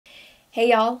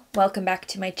Hey y'all, welcome back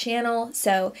to my channel.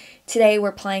 So today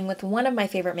we're playing with one of my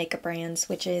favorite makeup brands,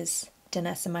 which is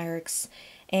danessa myricks.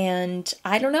 And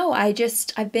I don't know,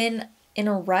 I've been in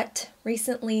a rut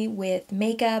recently with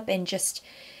makeup and just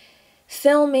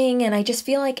filming, and I just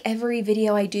feel like every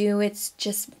video I do, it's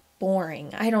just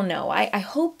boring. I don't know. I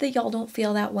hope that y'all don't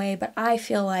feel that way, but I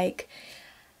feel like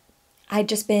I'd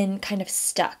just been kind of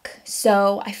stuck.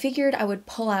 So I figured I would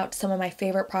pull out some of my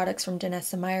favorite products from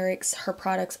danessa myricks. Her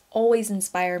products always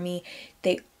inspire me.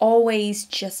 They always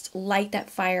just light that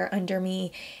fire under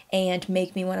me and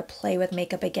make me want to play with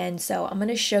makeup again. So I'm going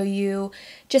to show you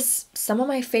just some of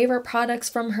my favorite products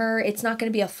from her. It's not going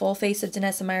to be a full face of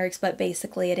danessa myricks, but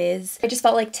basically it is. I just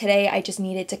felt like today I just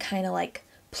needed to kind of like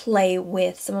play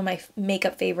with some of my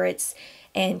makeup favorites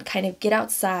and kind of get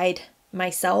outside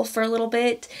myself for a little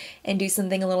bit and do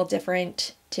something a little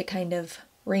different to kind of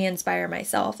re-inspire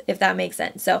myself, if that makes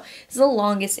sense. So this is the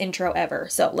longest intro ever.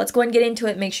 So let's go and get into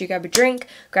it. Make sure you grab a drink,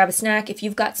 grab a snack. If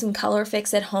you've got some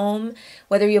colorfix at home,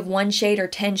 whether you have 1 shade or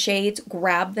 10 shades,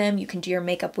 grab them. You can do your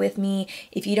makeup with me.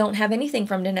 If you don't have anything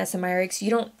from danessa myricks,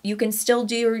 you can still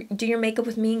do your makeup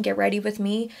with me and get ready with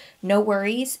me. No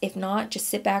worries. If not, just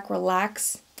sit back,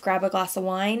 relax, grab a glass of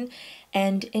wine,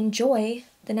 and enjoy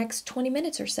the next 20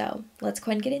 minutes or so. Let's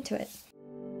go ahead and get into it.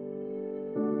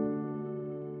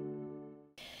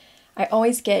 I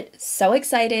always get so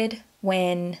excited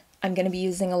when I'm going to be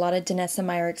using a lot of danessa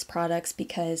myricks products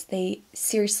because they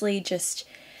seriously just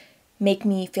make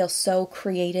me feel so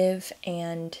creative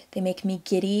and they make me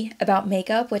giddy about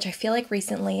makeup, which I feel like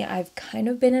recently I've kind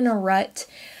of been in a rut.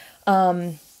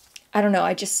 I don't know,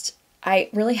 I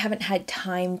really haven't had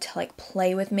time to like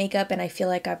play with makeup, and I feel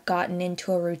like I've gotten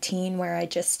into a routine where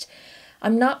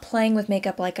I'm not playing with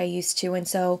makeup like I used to, and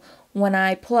so when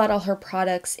I pull out all her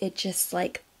products, it just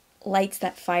like lights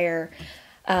that fire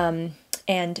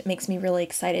and makes me really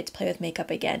excited to play with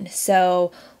makeup again.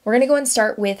 So we're going to go and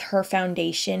start with her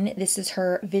foundation. This is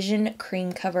her Vision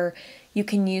Cream Cover. You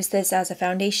can use this as a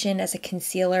foundation, as a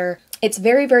concealer. It's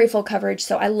very, very full coverage,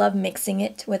 so I love mixing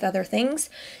it with other things.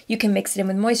 You can mix it in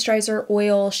with moisturizer,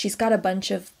 oil. She's got a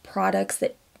bunch of products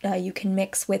that you can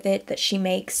mix with it that she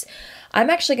makes.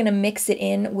 I'm actually going to mix it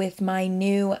in with my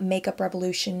new Makeup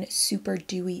Revolution Super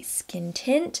Dewy Skin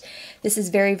Tint. This is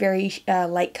very, very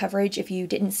light coverage. If you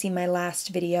didn't see my last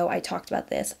video, I talked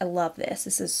about this. I love this.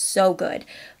 This is so good,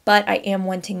 but I am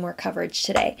wanting more coverage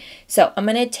today. So I'm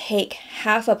going to take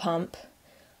half a pump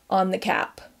on the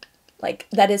cap. Like,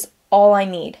 that is all I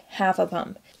need, half a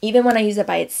pump. Even when I use it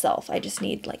by itself, I just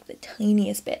need like the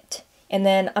tiniest bit. And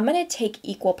then I'm going to take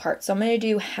equal parts. So I'm going to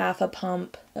do half a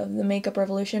pump of the Makeup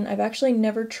Revolution. I've actually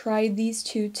never tried these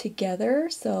two together,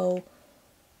 so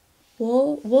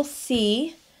we'll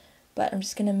see. But I'm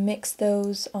just going to mix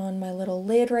those on my little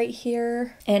lid right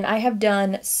here. And I have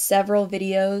done several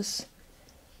videos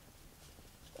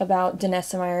about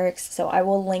danessa myricks, so I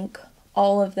will link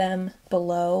all of them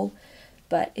below.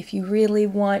 But if you really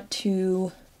want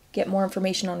to get more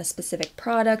information on a specific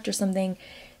product or something,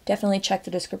 definitely check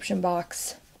the description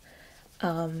box.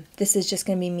 This is just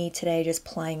going to be me today just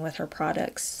playing with her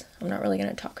products. I'm not really going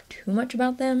to talk too much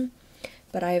about them,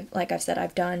 but like I've said,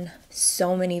 I've done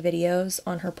so many videos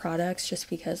on her products just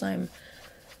because I'm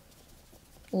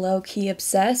low-key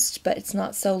obsessed, but it's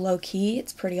not so low-key,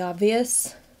 it's pretty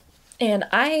obvious. And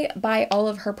I buy all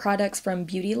of her products from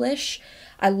Beautylish.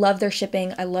 I love their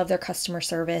shipping. I love their customer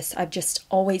service. I've just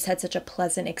always had such a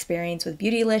pleasant experience with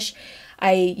Beautylish.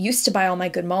 I used to buy all my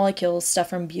Good Molecules stuff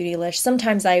from Beautylish.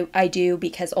 Sometimes I do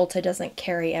because Ulta doesn't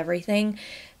carry everything.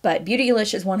 But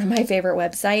Beautylish is one of my favorite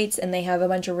websites, and they have a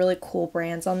bunch of really cool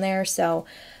brands on there. So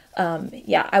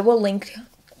yeah, I will link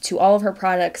to all of her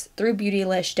products through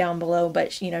Beautylish down below.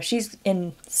 But you know, she's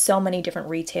in so many different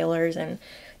retailers, and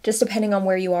just depending on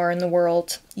where you are in the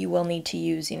world, you will need to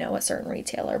use, you know, a certain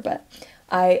retailer. But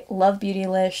I love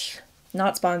Beautylish,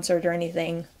 not sponsored or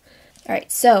anything. All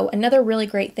right, so another really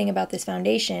great thing about this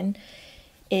foundation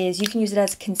is you can use it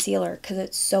as a concealer because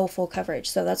it's so full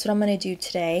coverage. So that's what I'm going to do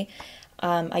today.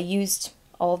 I used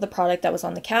all of the product that was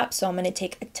on the cap, so I'm going to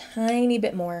take a tiny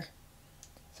bit more.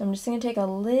 So I'm just going to take a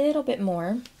little bit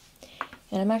more,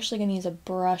 and I'm actually going to use a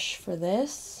brush for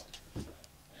this.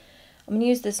 I'm going to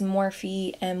use this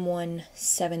Morphe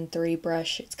M173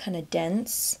 brush. It's kind of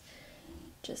dense.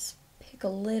 Just pick a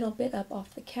little bit up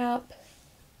off the cap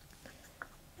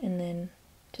and then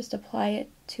just apply it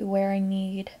to where I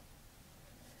need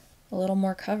a little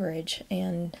more coverage.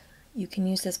 And you can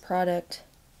use this product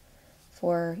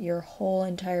for your whole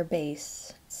entire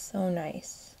base. It's so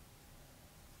nice.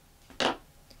 And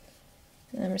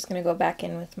I'm just going to go back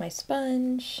in with my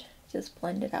sponge, just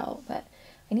blend it out. But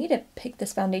I need to pick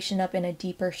this foundation up in a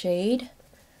deeper shade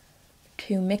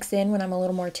to mix in when I'm a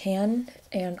little more tan,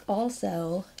 and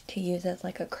also to use as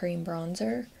like a cream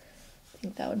bronzer. I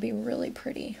think that would be really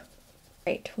pretty.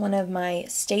 Right, one of my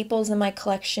staples in my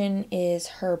collection is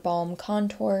her Balm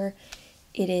Contour.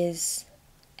 It is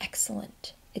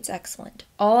excellent. It's excellent.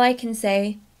 All I can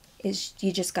say is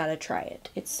you just gotta try it.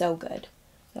 It's so good.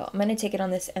 So I'm gonna take it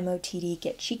on this motd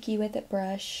Get Cheeky With It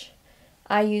brush.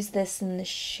 I use this in the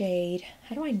shade,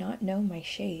 how do I not know my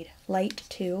shade? Light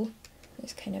 2.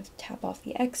 Just kind of tap off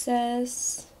the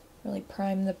excess, really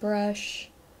prime the brush.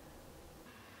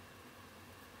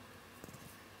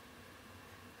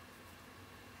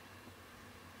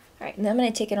 Alright, and then I'm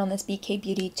going to take it on this BK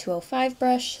Beauty 205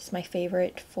 brush. It's my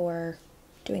favorite for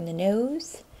doing the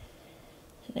nose.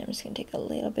 And I'm just going to take a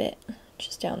little bit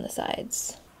just down the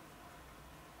sides,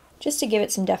 just to give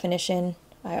it some definition.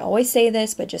 I always say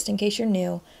this, but just in case you're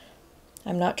new,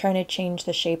 I'm not trying to change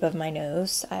the shape of my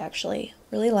nose. I actually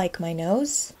really like my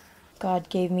nose. God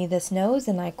gave me this nose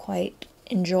and I quite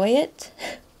enjoy it.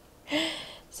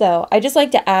 So I just like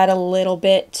to add a little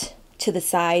bit to the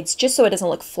sides just so it doesn't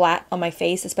look flat on my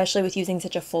face, especially with using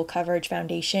such a full coverage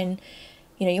foundation.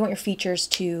 You know, you want your features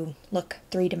to look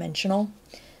three-dimensional.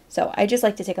 So I just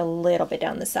like to take a little bit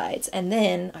down the sides. And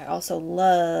then I also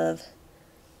love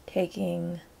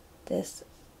taking this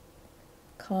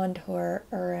contour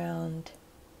around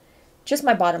just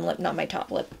my bottom lip, not my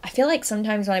top lip. I feel like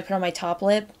sometimes when I put on my top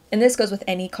lip, and this goes with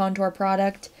any contour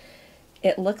product,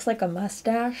 it looks like a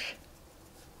mustache.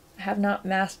 I have not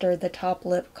mastered the top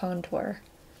lip contour,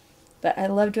 but I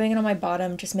love doing it on my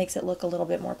bottom. Just makes it look a little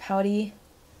bit more pouty.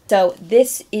 So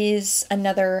this is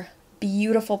another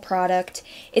beautiful product.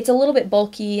 It's a little bit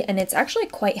bulky and it's actually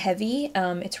quite heavy.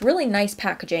 It's really nice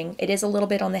packaging. It is a little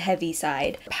bit on the heavy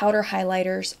side. Powder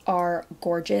highlighters are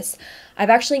gorgeous.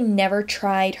 I've actually never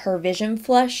tried her Vision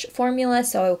Flush formula,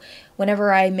 so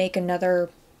whenever I make another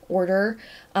order,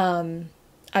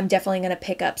 I'm definitely going to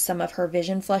pick up some of her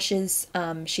Vision Flushes.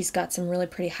 She's got some really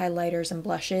pretty highlighters and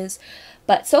blushes.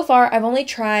 But so far, I've only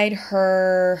tried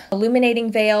her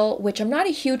Illuminating Veil, which I'm not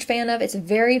a huge fan of. It's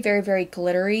very, very, very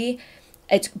glittery.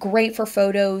 It's great for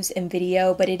photos and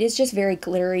video, but it is just very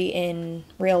glittery in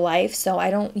real life, so I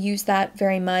don't use that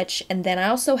very much. And then I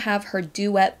also have her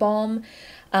Duet Balm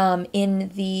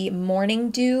in the Morning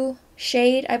Dew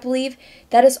shade, I believe.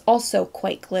 That is also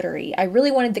quite glittery. I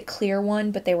really wanted the clear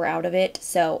one, but they were out of it,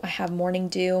 so I have Morning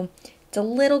Dew. It's a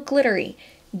little glittery.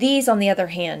 These, on the other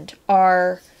hand,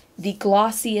 are the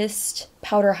glossiest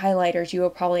powder highlighters you will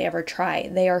probably ever try.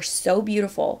 They are so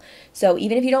beautiful. So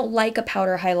even if you don't like a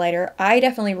powder highlighter, I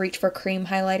definitely reach for cream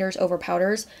highlighters over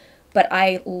powders, but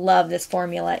I love this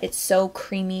formula. It's so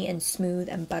creamy and smooth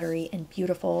and buttery and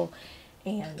beautiful.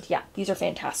 And yeah, these are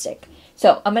fantastic.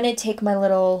 So I'm going to take my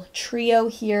little trio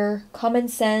here, Common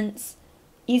Sense,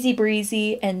 Easy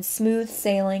Breezy, and Smooth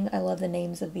Sailing. I love the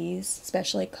names of these,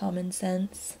 especially Common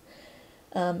Sense.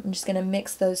 I'm just going to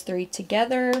mix those three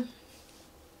together.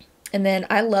 And then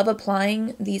I love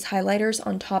applying these highlighters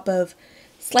on top of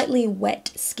slightly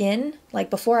wet skin. Like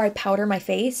before I powder my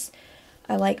face,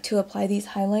 I like to apply these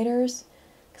highlighters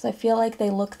because I feel like they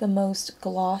look the most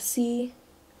glossy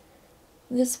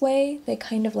this way. They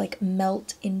kind of like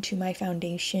melt into my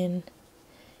foundation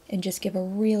and just give a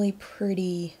really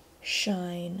pretty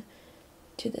shine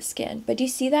to the skin. But do you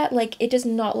see that? Like, it does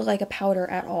not look like a powder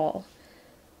at all.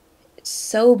 It's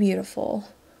so beautiful.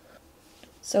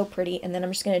 So pretty. And then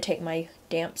I'm just going to take my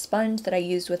damp sponge that I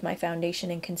used with my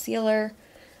foundation and concealer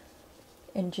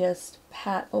and just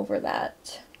pat over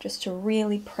that just to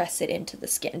really press it into the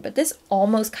skin. But this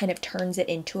almost kind of turns it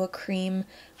into a cream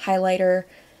highlighter.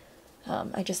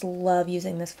 I just love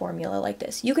using this formula like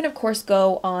this. You can, of course,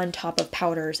 go on top of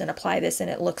powders and apply this and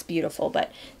it looks beautiful,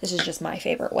 but this is just my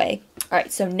favorite way. All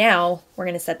right, so now we're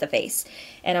going to set the face.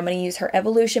 And I'm going to use her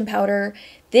Evolution powder.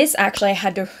 This actually I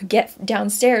had to get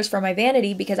downstairs from my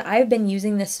vanity because I've been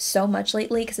using this so much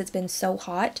lately because it's been so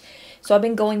hot. So I've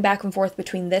been going back and forth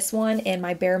between this one and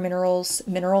my Bare Minerals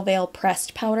Mineral Veil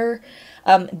Pressed powder.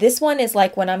 This one is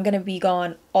like when I'm going to be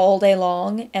gone all day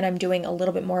long and I'm doing a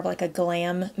little bit more of like a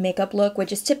glam makeup look,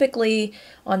 which is typically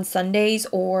on Sundays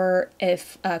or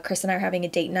if Chris and I are having a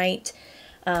date night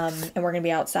and we're going to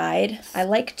be outside. I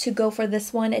like to go for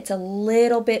this one. It's a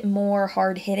little bit more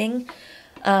hard hitting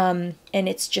and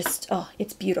it's just, oh,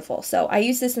 it's beautiful. So I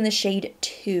use this in the shade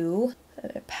 2.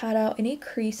 Pat out any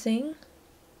creasing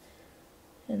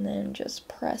and then just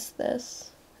press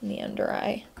this in the under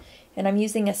eye. And I'm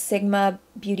using a Sigma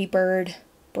Beauty Bird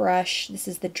brush. This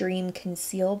is the Dream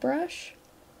Conceal brush.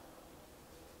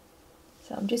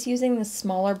 So I'm just using the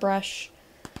smaller brush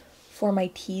for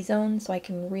my T-zone so I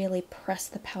can really press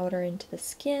the powder into the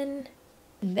skin.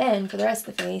 And then for the rest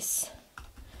of the face,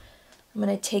 I'm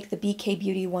going to take the BK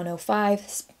Beauty 105.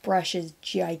 This brush is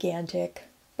gigantic,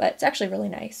 but it's actually really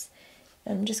nice.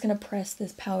 And I'm just going to press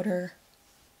this powder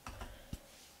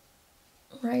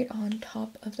right on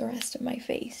top of the rest of my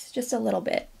face. Just a little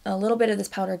bit. A little bit of this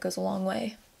powder goes a long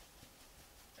way.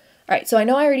 Alright, so I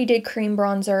know I already did cream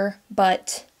bronzer,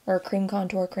 or cream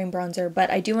contour, cream bronzer, but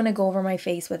I do want to go over my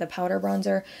face with a powder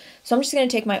bronzer. So I'm just going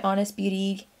to take my Honest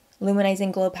Beauty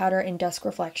Luminizing Glow Powder in Dusk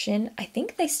Reflection. I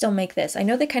think they still make this. I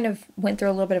know they kind of went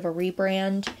through a little bit of a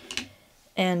rebrand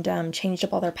and changed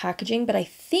up all their packaging, but I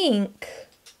think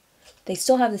they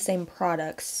still have the same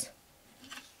products,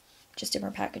 just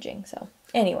different packaging. So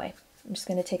anyway, I'm just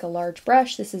going to take a large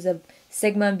brush. This is a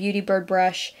Sigma Beauty Bird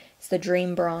brush. It's the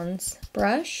Dream Bronze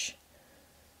brush.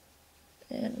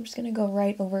 And I'm just going to go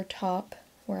right over top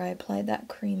where I applied that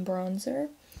cream bronzer.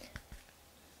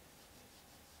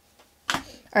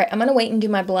 Alright, I'm going to wait and do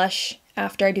my blush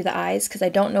after I do the eyes because I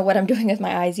don't know what I'm doing with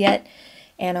my eyes yet.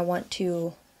 And I want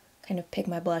to kind of pick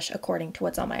my blush according to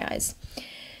what's on my eyes.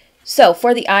 So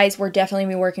for the eyes, we're definitely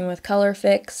going to be working with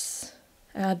Colorfix.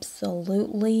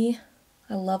 Absolutely.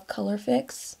 I love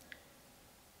Colorfix.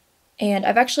 And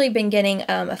I've actually been getting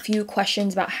a few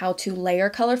questions about how to layer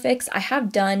Colorfix. I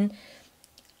have done,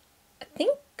 I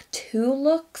think, two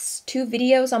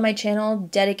videos on my channel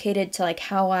dedicated to like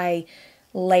how I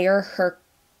layer her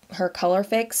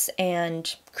Colorfix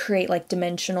and create like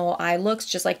dimensional eye looks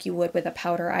just like you would with a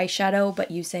powder eyeshadow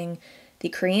but using the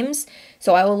creams.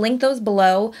 So I will link those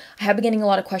below. I have been getting a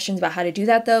lot of questions about how to do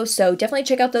that though, so definitely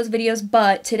check out those videos,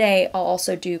 but today I'll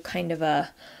also do kind of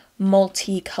a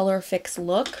multi-Colorfix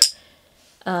look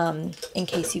in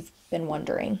case you've been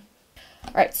wondering.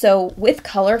 Alright, so with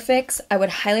Colorfix, I would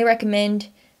highly recommend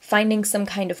finding some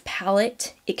kind of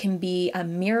palette. It can be a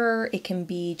mirror, it can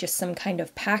be just some kind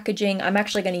of packaging. I'm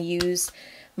actually going to use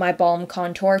my Balm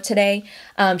contour today.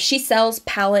 She sells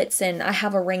palettes and I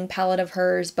have a ring palette of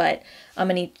hers, but I'm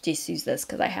going to just use this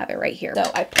because I have it right here. So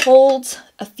I pulled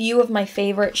a few of my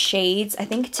favorite shades. I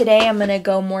think today I'm going to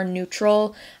go more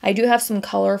neutral. I do have some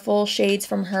colorful shades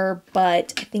from her,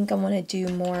 but I think I want to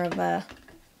do more of a,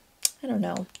 I don't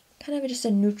know, kind of just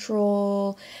a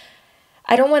neutral.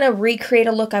 I don't want to recreate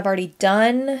a look I've already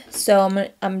done, so I'm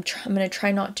going to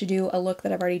try not to do a look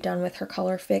that I've already done with her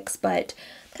Colorfix, but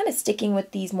I'm kind of sticking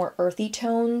with these more earthy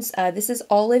tones. This is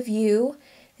Olive You,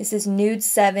 this is Nude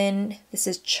 7, this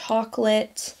is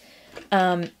Chocolate,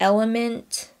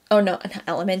 Element, oh no, not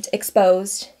Element,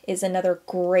 Exposed is another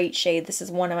great shade. This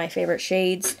is one of my favorite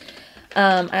shades.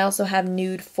 I also have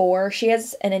Nude 4. She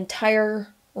has an entire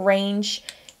range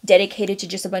dedicated to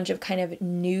just a bunch of kind of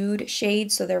nude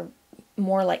shades, so they're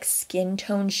more like skin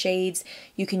tone shades.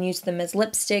 You can use them as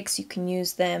lipsticks, you can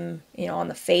use them, you know, on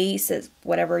the face as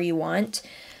whatever you want.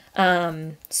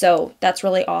 So that's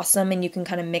really awesome, and you can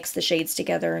kind of mix the shades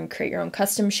together and create your own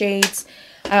custom shades.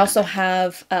 I also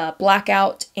have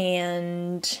Blackout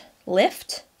and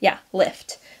Lift. Yeah,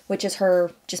 Lift, which is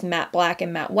her just matte black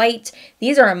and matte white.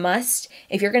 These are a must.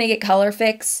 If you're going to get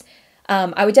Colorfix,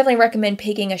 I would definitely recommend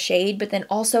picking a shade, but then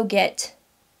also get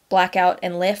Blackout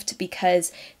and Lift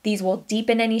because these will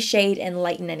deepen any shade and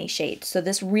lighten any shade. So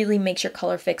this really makes your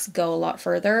Colorfix go a lot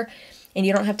further, and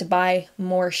you don't have to buy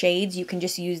more shades. You can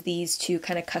just use these to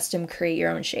kind of custom create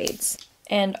your own shades.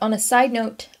 And on a side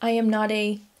note, I am not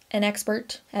an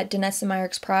expert at Danessa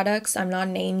Myricks products. I'm not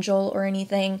an angel or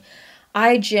anything.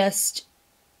 I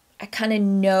kind of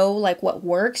know like what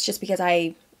works just because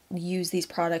I use these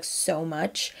products so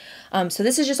much. So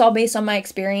this is just all based on my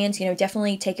experience. You know,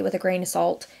 definitely take it with a grain of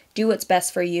salt. Do what's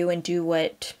best for you and do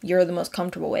what you're the most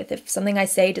comfortable with. If something I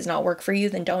say does not work for you,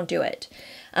 then don't do it.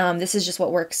 This is just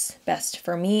what works best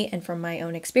for me and from my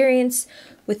own experience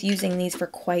with using these for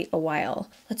quite a while.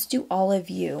 Let's do Olive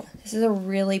You. This is a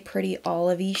really pretty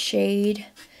olivey shade,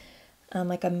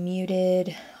 like a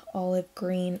muted olive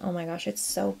green. Oh my gosh, it's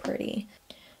so pretty.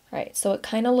 All right, so it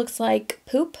kind of looks like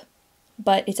poop,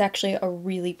 but it's actually a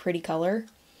really pretty color.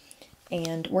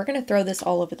 And we're going to throw this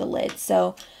all over the lid.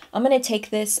 So I'm going to take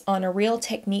this on a Real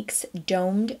Techniques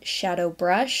domed shadow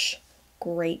brush.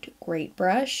 Great, great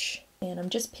brush. And I'm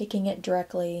just picking it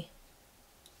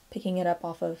up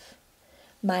off of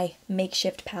my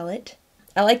makeshift palette.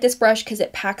 I like this brush because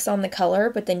it packs on the color,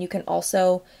 but then you can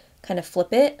also kind of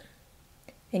flip it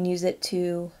and use it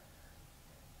to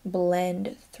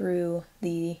blend through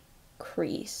the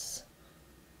crease.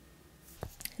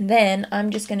 Then I'm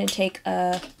just going to take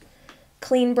a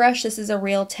clean brush. This is a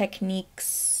Real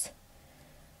Techniques,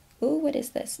 ooh, what is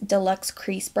this? Deluxe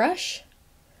crease brush.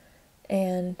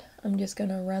 And I'm just going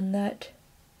to run that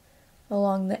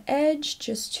along the edge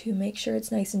just to make sure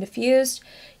it's nice and diffused.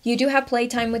 You do have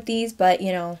playtime with these, but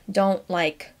you know, don't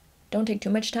take too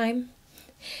much time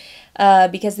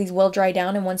because these will dry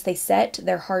down, and once they set,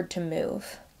 they're hard to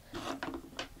move.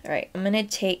 All right, I'm gonna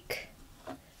take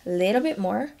a little bit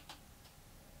more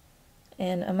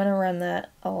and I'm gonna run that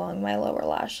along my lower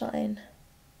lash line.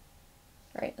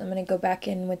 All right, I'm gonna go back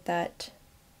in with that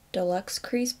deluxe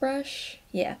crease brush,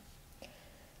 yeah,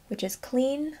 which is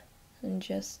clean, and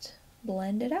just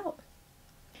blend it out.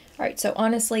 All right, so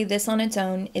honestly, this on its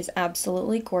own is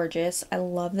absolutely gorgeous. I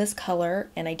love this color,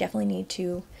 and I definitely need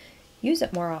to use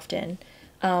it more often.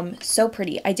 So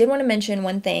pretty. I did want to mention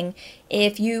one thing.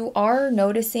 If you are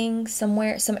noticing some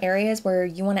areas where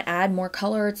you want to add more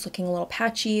color, it's looking a little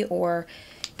patchy, or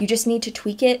you just need to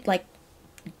tweak it, like,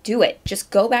 do it.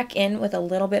 Just go back in with a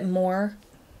little bit more.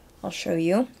 I'll show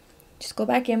you. Just go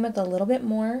back in with a little bit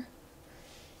more.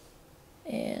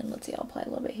 And let's see, I'll apply a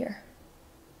little bit here.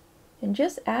 And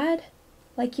just add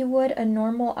like you would a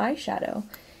normal eyeshadow.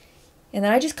 And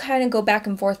then I just kind of go back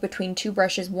and forth between two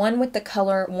brushes, one with the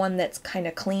color, one that's kind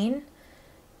of clean.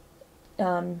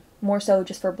 More so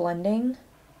just for blending.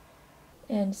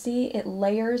 And see, it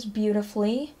layers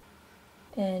beautifully.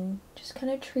 And just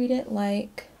kind of treat it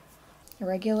like a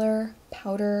regular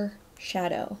powder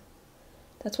shadow.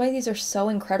 That's why these are so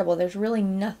incredible. There's really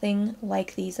nothing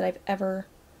like these that I've ever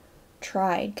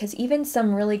tried, because even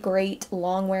some really great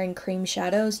long wearing cream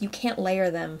shadows, you can't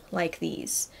layer them like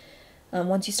these.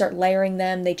 Once you start layering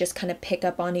them, they just kind of pick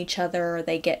up on each other, or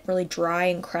they get really dry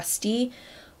and crusty,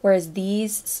 whereas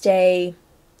these they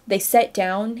set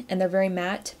down and they're very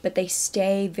matte, but they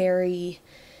stay very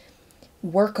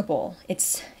workable.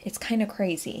 It's kind of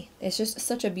crazy. It's just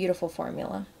such a beautiful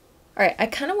formula. All right, I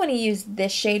kind of want to use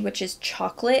this shade, which is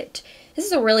chocolate. This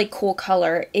is a really cool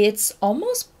color. It's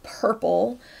almost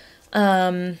purple.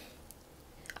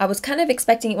 I was kind of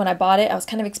expecting it when I bought it. I was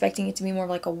kind of expecting it to be more of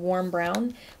like a warm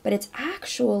brown, but it's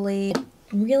actually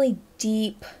really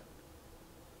deep,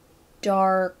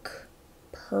 dark,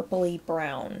 purpley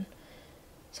brown.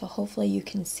 So hopefully you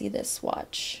can see this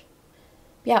swatch.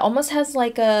 Yeah, almost has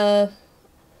like a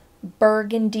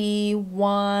burgundy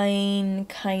wine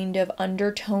kind of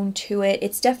undertone to it.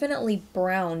 It's definitely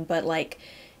brown, but like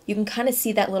you can kind of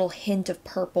see that little hint of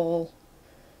purple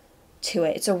to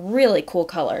it. It's a really cool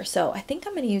color. So I think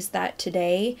I'm going to use that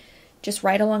today, just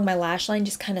right along my lash line,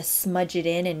 just kind of smudge it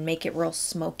in and make it real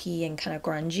smoky and kind of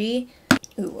grungy.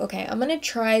 Ooh, okay, I'm going to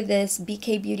try this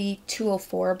BK Beauty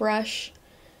 204 brush.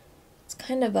 It's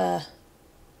kind of a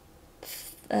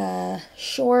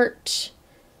short,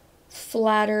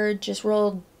 flatter, just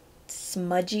real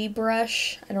smudgy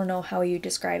brush. I don't know how you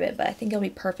describe it, but I think it'll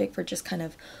be perfect for just kind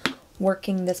of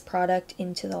working this product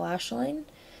into the lash line.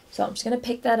 So I'm just going to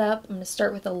pick that up. I'm going to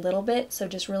start with a little bit, so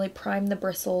just really prime the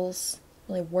bristles,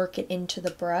 really work it into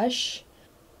the brush.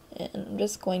 And I'm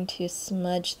just going to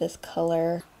smudge this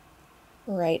color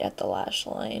right at the lash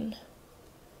line.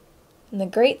 And the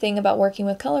great thing about working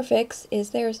with colorfix is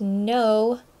there's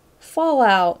no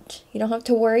fallout. You don't have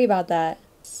to worry about that.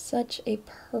 Such a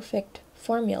perfect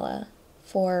formula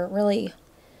for really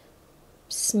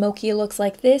smoky looks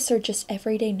like this, or just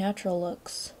everyday natural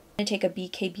looks. I'm going to take a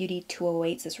BK Beauty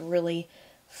 208, this really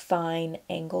fine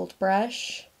angled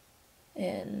brush,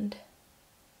 and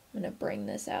I'm going to bring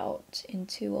this out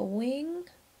into a wing.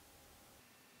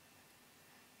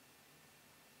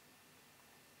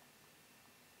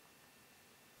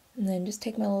 And then just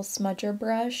take my little smudger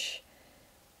brush,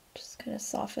 just kind of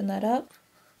soften that up.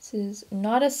 This is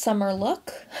not a summer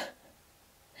look,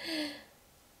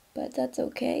 but that's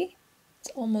okay. It's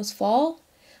almost fall.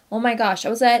 Oh my gosh, I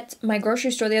was at my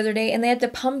grocery store the other day and they had the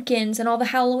pumpkins and all the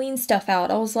Halloween stuff out.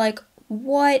 I was like,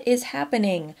 what is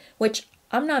happening? Which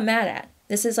I'm not mad at.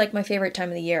 This is like my favorite time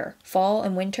of the year. Fall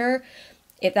and winter,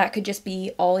 if that could just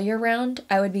be all year round,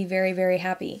 I would be very, very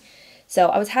happy. So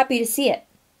I was happy to see it.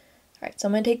 All right, so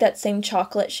I'm going to take that same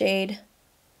chocolate shade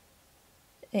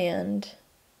and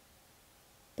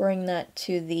bring that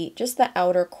to just the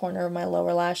outer corner of my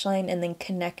lower lash line, and then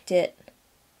connect it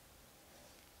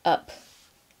up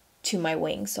to my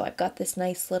wing. So I've got this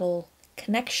nice little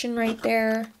connection right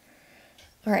there.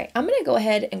 All right, I'm going to go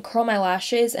ahead and curl my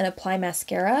lashes and apply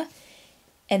mascara,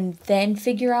 and then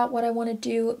figure out what I want to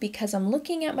do, because I'm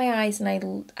looking at my eyes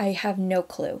and I have no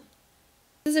clue.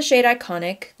 This is a shade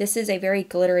Iconic. This is a very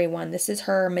glittery one. This is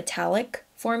her metallic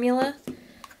formula.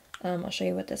 I'll show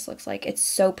you what this looks like. It's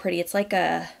so pretty. It's like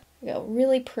a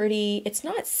really pretty, it's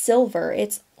not silver,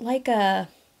 it's like a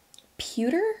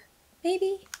pewter,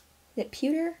 maybe? Is it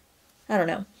pewter? I don't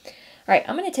know. All right,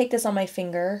 I'm going to take this on my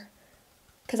finger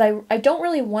because I don't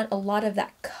really want a lot of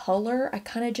that color. I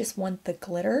kind of just want the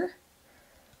glitter.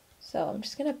 So I'm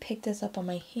just gonna pick this up on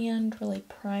my hand, really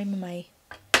prime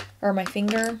my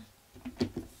finger.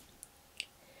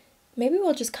 Maybe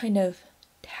we'll just kind of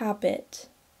tap it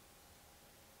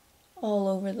all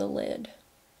over the lid.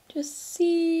 Just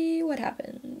see what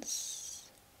happens.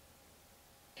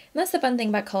 And that's the fun thing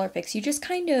about colorfix. You just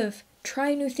kind of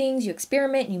try new things, you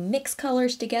experiment, you mix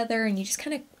colors together, and you just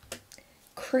kind of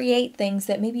create things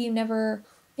that maybe you never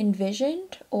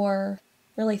envisioned or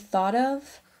really thought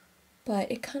of,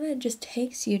 but it kind of just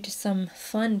takes you to some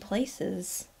fun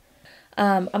places.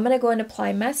 I'm going to go and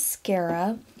apply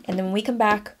mascara, and then when we come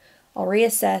back, I'll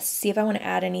reassess, see if I want to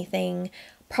add anything,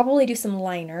 probably do some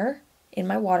liner in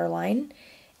my waterline,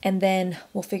 and then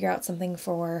we'll figure out something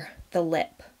for the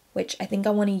lip, which I think I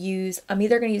want to use. I'm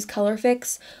either going to use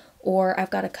colorfix or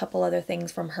I've got a couple other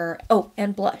things from her. Oh,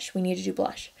 and blush. We need to do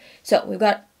blush. So we've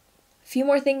got a few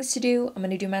more things to do. I'm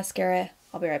going to do mascara.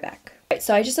 I'll be right back. All right,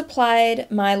 so I just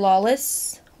applied my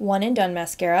Lawless One and Done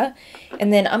mascara,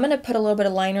 and then I'm going to put a little bit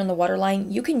of liner in the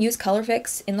waterline. You can use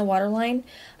colorfix in the waterline.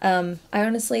 I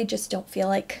honestly just don't feel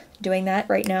like doing that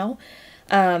right now.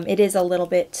 It is a little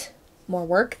bit more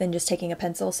work than just taking a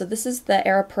pencil. So this is the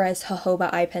Aeropress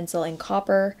Jojoba eye pencil in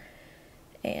copper,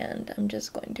 and I'm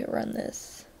just going to run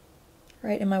this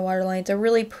right in my waterline. It's a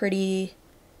really pretty,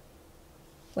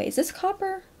 wait, is this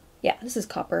copper? Yeah, this is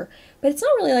copper, but it's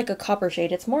not really like a copper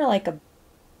shade. It's more like a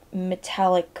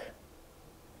metallic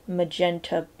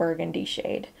magenta burgundy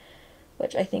shade,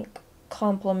 which I think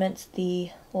complements the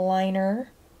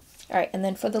liner. All right, and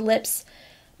then for the lips,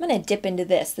 I'm going to dip into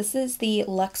this. This is the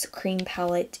Luxe Cream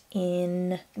Palette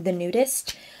in the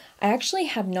Nudist. I actually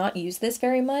have not used this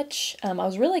very much. I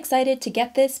was really excited to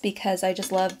get this because I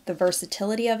just love the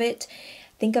versatility of it.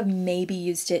 I think I've maybe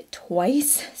used it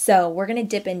twice, so we're going to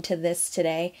dip into this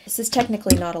today. This is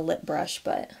technically not a lip brush,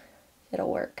 but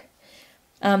it'll work.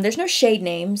 There's no shade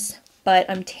names, but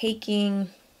I'm taking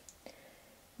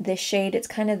this shade. It's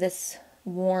kind of this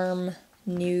warm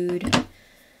nude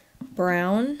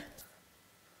brown.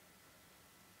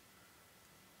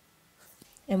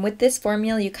 And with this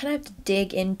formula, you kind of have to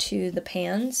dig into the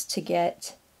pans to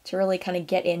really kind of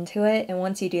get into it. And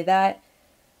once you do that,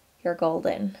 you're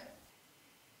golden.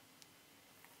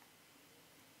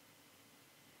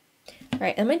 All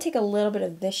right, I'm going to take a little bit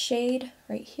of this shade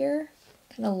right here,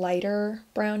 kind of lighter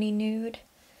browny nude.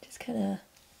 Just kind of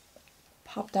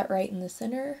pop that right in the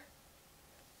center.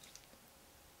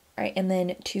 All right, and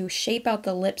then to shape out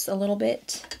the lips a little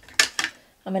bit,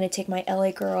 I'm going to take my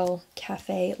LA Girl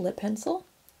Cafe lip pencil.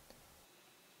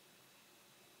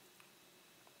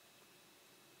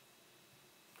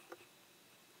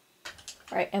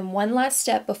 All right, and one last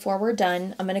step before we're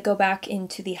done, I'm going to go back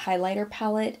into the highlighter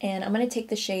palette, and I'm going to take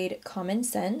the shade Common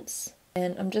Sense,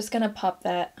 and I'm just going to pop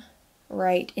that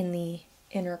right in the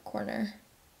inner corner.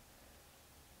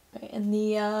 All right, and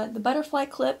the butterfly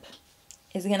clip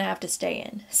is going to have to stay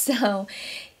in. So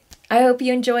I hope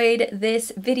you enjoyed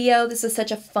this video. This was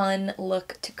such a fun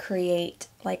look to create.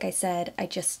 Like I said, I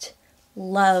just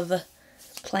love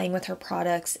playing with her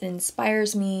products. It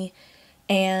inspires me,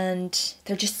 and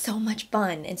they're just so much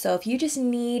fun. And so if you just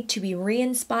need to be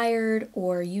re-inspired,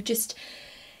 or you just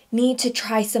need to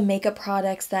try some makeup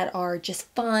products that are just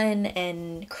fun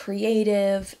and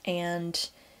creative and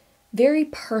very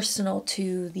personal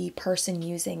to the person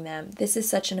using them, this is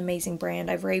such an amazing brand.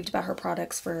 I've raved about her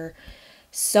products for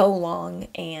so long,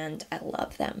 and I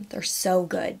love them. They're so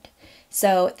good.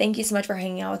 So thank you so much for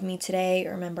hanging out with me today.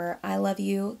 Remember, I love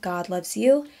you, God loves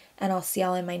you, and I'll see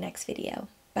y'all in my next video.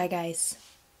 Bye, guys.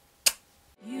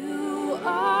 You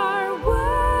are